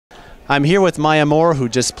I'm here with Maya Moore, who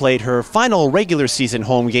just played her final regular season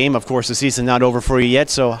home game. Of course, the season's not over for you yet,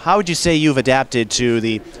 so how would you say you've adapted to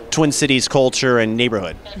the Twin Cities culture and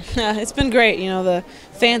neighborhood? It's been great. The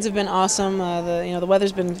fans have been awesome. The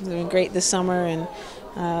weather's been great this summer, and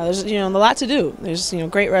there's a lot to do. There's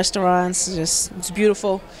great restaurants. It's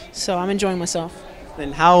beautiful. So I'm enjoying myself.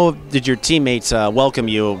 And how did your teammates welcome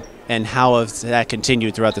you, and how has that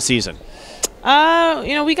continued throughout the season?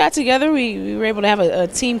 We got together. We were able to have a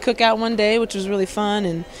team cookout one day, which was really fun,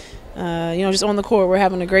 and just on the court, we're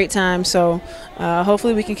having a great time. So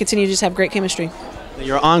hopefully we can continue to just have great chemistry.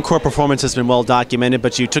 Your on-court performance has been well documented,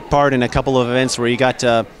 but you took part in a couple of events where you got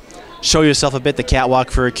to show yourself a bit, the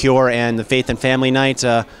Catwalk for a Cure and the Faith and Family Night.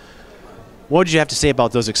 What did you have to say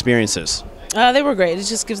about those experiences? They were great. It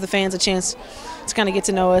just gives the fans a chance to kind of get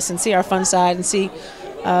to know us and see our fun side and see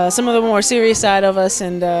some of the more serious side of us,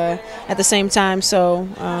 and at the same time. So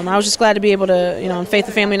I was just glad to be able to, on Faith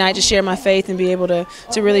and Family Night, just share my faith and be able to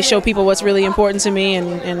really show people what's really important to me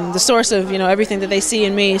and the source of, everything that they see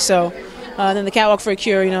in me. So then the Catwalk for a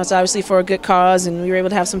Cure, it's obviously for a good cause, and we were able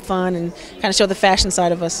to have some fun and kind of show the fashion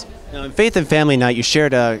side of us. Now, in Faith and Family Night, you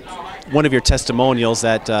shared one of your testimonials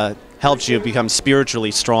that helped you become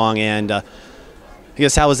spiritually strong, and I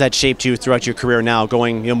guess how has that shaped you throughout your career now,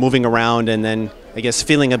 going, moving around, and then I guess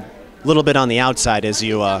feeling a little bit on the outside, as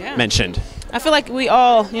you mentioned? I feel like we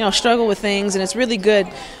all, struggle with things, and it's really good,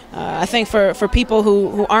 I think, for people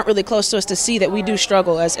who aren't really close to us to see that we do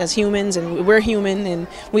struggle as humans, and we're human, and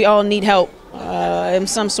we all need help in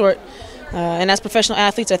some sort. And as professional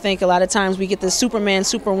athletes, I think a lot of times we get this Superman,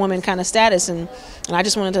 Superwoman kind of status, and I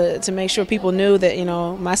just wanted to make sure people knew that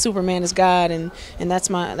my Superman is God, and that's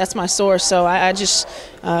my source. So I just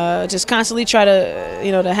constantly try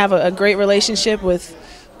to have a great relationship with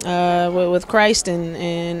Christ,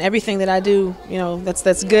 and everything that I do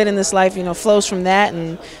that's good in this life flows from that,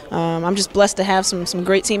 and I'm just blessed to have some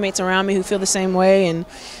great teammates around me who feel the same way, and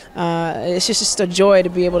it's just a joy to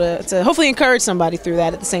be able to hopefully encourage somebody through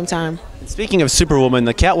that at the same time. Speaking of Superwoman,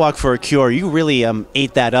 the Catwalk for a Cure, you really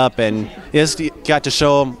ate that up, and you got to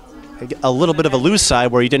show a little bit of a loose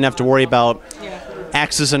side where you didn't have to worry about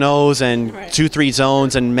X's and O's and 2-3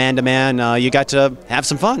 zones and man-to-man. You got to have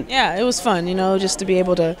some fun. Yeah, it was fun, just to be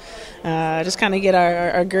able to just kind of get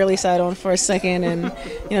our girly side on for a second,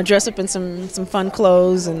 and dress up in some fun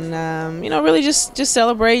clothes, and really just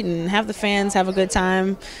celebrate and have the fans have a good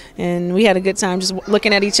time. And we had a good time just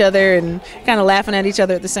looking at each other and kind of laughing at each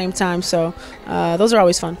other at the same time. So those are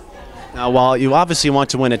always fun. Now, while you obviously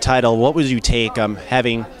want to win a title, what would you take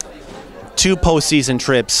having 2 postseason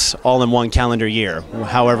trips all in one calendar year,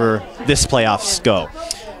 however this playoffs go?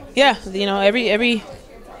 Yeah, every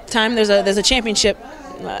time there's a championship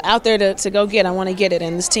out there to go get, I want to get it,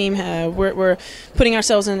 and this team we're putting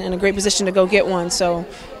ourselves in a great position to go get one. So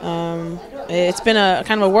it's been a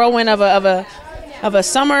kind of a whirlwind of a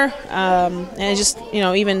summer, and just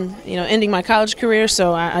even ending my college career.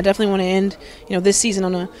 So I definitely want to end this season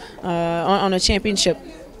on a championship.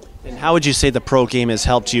 And how would you say the pro game has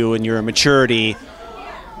helped you in your maturity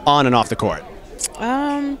on and off the court?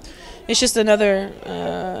 It's just another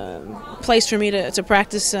place for me to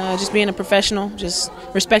practice just being a professional, just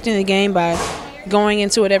respecting the game by going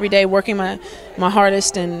into it every day, working my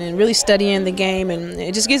hardest, and really studying the game. And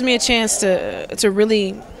it just gives me a chance to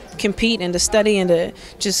really compete and to study and to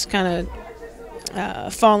just kind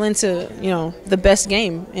of fall into the best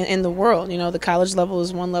game in the world. The college level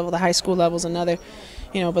is one level, the high school level is another.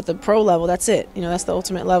 But the pro level, that's it. That's the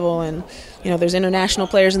ultimate level. And, there's international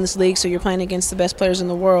players in this league, so you're playing against the best players in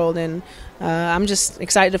the world. And I'm just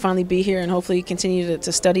excited to finally be here and hopefully continue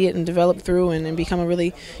to study it and develop through and become a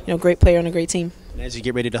really, great player on a great team. And as you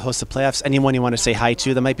get ready to host the playoffs, anyone you want to say hi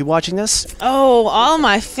to that might be watching this? Oh, all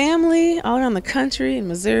my family all around the country, in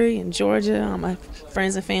Missouri and Georgia, all my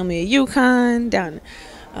friends and family at UConn, down.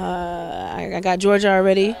 I got Georgia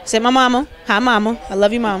already. Say my mama. Hi, mama. I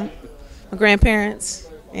love you, mama. My grandparents,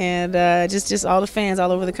 and just all the fans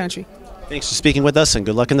all over the country. Thanks for speaking with us, and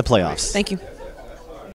good luck in the playoffs. Thank you.